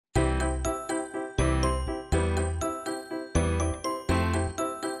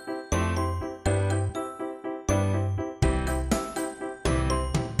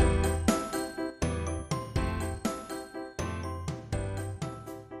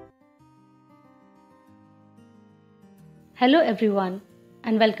Hello everyone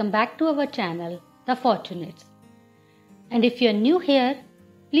and welcome back to our channel, The Fortunates. And if you're new here,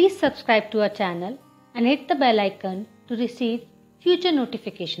 please subscribe to our channel and hit the bell icon to receive future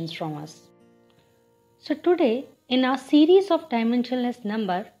notifications from us. So today in our series of dimensionless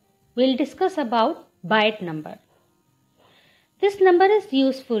number, we'll discuss about Biot number. This number is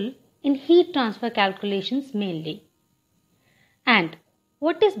useful in heat transfer calculations mainly. And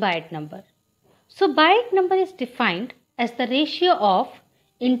what is Biot number? So Biot number is defined as the ratio of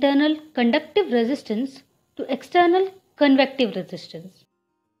internal conductive resistance to external convective resistance.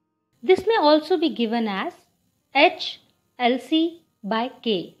 This may also be given as HLC by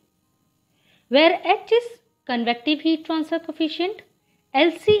K, where H is convective heat transfer coefficient,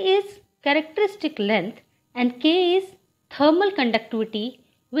 LC is characteristic length, and K is thermal conductivity,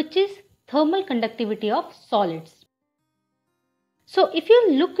 which is thermal conductivity of solids. So if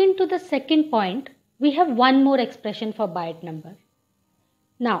you look into the second point, we have one more expression for Biot number.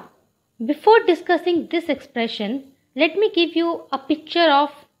 Now, before discussing this expression, let me give you a picture of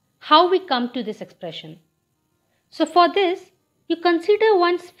how we come to this expression. So for this, you consider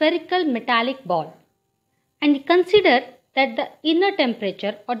one spherical metallic ball and consider that the inner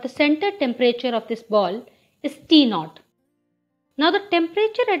temperature or the center temperature of this ball is T0. Now the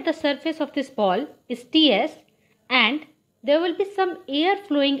temperature at the surface of this ball is Ts, and there will be some air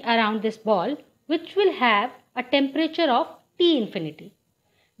flowing around this ball which will have a temperature of T infinity.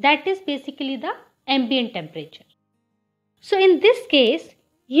 That is basically the ambient temperature. So in this case,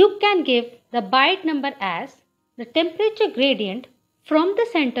 you can give the Biot number as the temperature gradient from the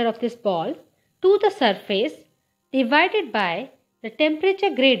center of this ball to the surface divided by the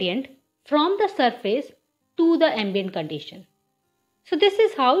temperature gradient from the surface to the ambient condition. So this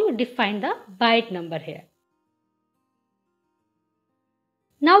is how you define the Biot number here.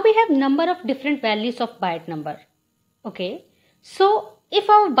 Now we have number of different values of Biot number. Okay, so if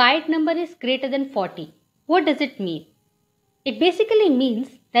our Biot number is greater than 40, what does it mean? It basically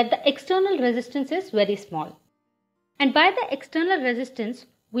means that the external resistance is very small. And by the external resistance,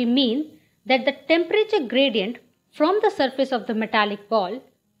 we mean that the temperature gradient from the surface of the metallic ball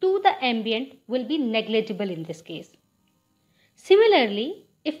to the ambient will be negligible in this case. Similarly,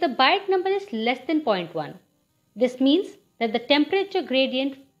 if the Biot number is less than 0.1, this means that the temperature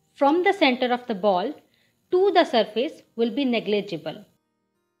gradient from the center of the ball to the surface will be negligible.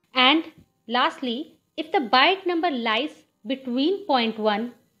 And lastly, if the Biot number lies between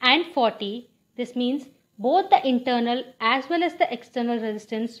 0.1 and 40, this means both the internal as well as the external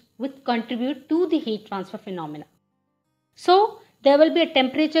resistance would contribute to the heat transfer phenomena. So there will be a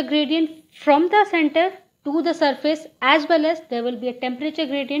temperature gradient from the center to the surface, as well as there will be a temperature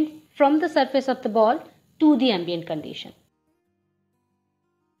gradient from the surface of the ball to the ambient condition.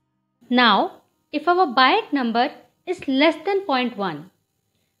 Now, if our Biot number is less than 0.1,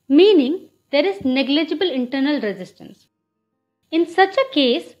 meaning there is negligible internal resistance, in such a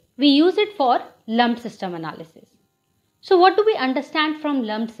case, we use it for lumped system analysis. So what do we understand from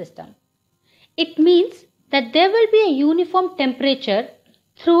lumped system? It means that there will be a uniform temperature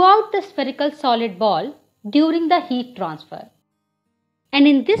throughout the spherical solid ball during the heat transfer. And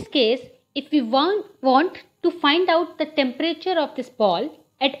in this case, if we want to find out the temperature of this ball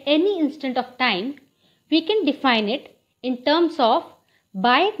at any instant of time, we can define it in terms of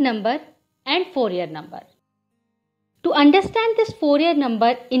Biot number and Fourier number. To understand this Fourier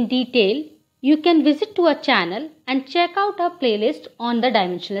number in detail, you can visit to our channel and check out our playlist on the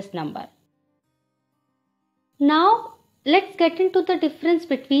dimensionless number. Now, let's get into the difference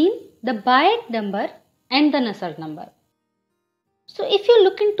between the Biot number and the Nusselt number. So if you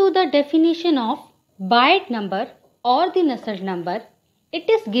look into the definition of Biot number or the Nusselt number, it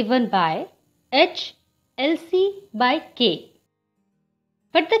is given by HLC by K.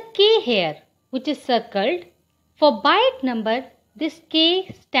 But the K here, which is circled, for Biot number, this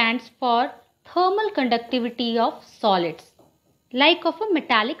K stands for thermal conductivity of solids, like of a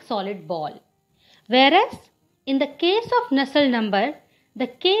metallic solid ball. Whereas in the case of Nusselt number, the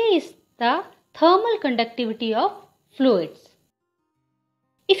K is the thermal conductivity of fluids.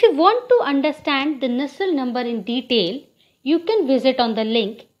 If you want to understand the Nusselt number in detail, you can visit on the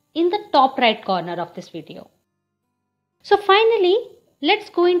link in the top right corner of this video. So finally, let's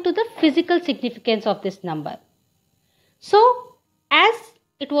go into the physical significance of this number. So as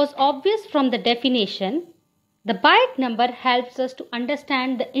it was obvious from the definition, the Biot number helps us to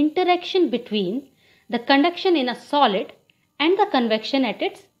understand the interaction between the conduction in a solid and the convection at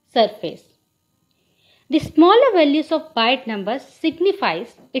its surface. The smaller values of Biot number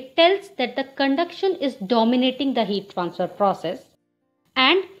signifies it tells that the conduction is dominating the heat transfer process,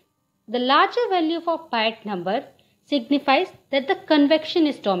 and the larger value of Biot number signifies that the convection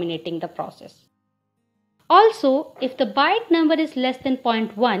is dominating the process. Also, if the Biot number is less than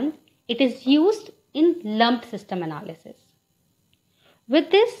 0.1, it is used in lumped system analysis.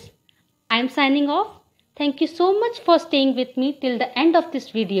 With this, I am signing off. Thank you so much for staying with me till the end of this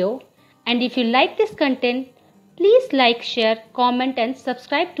video. And if you like this content, please like, share, comment and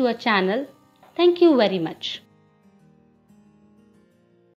subscribe to our channel. Thank you very much.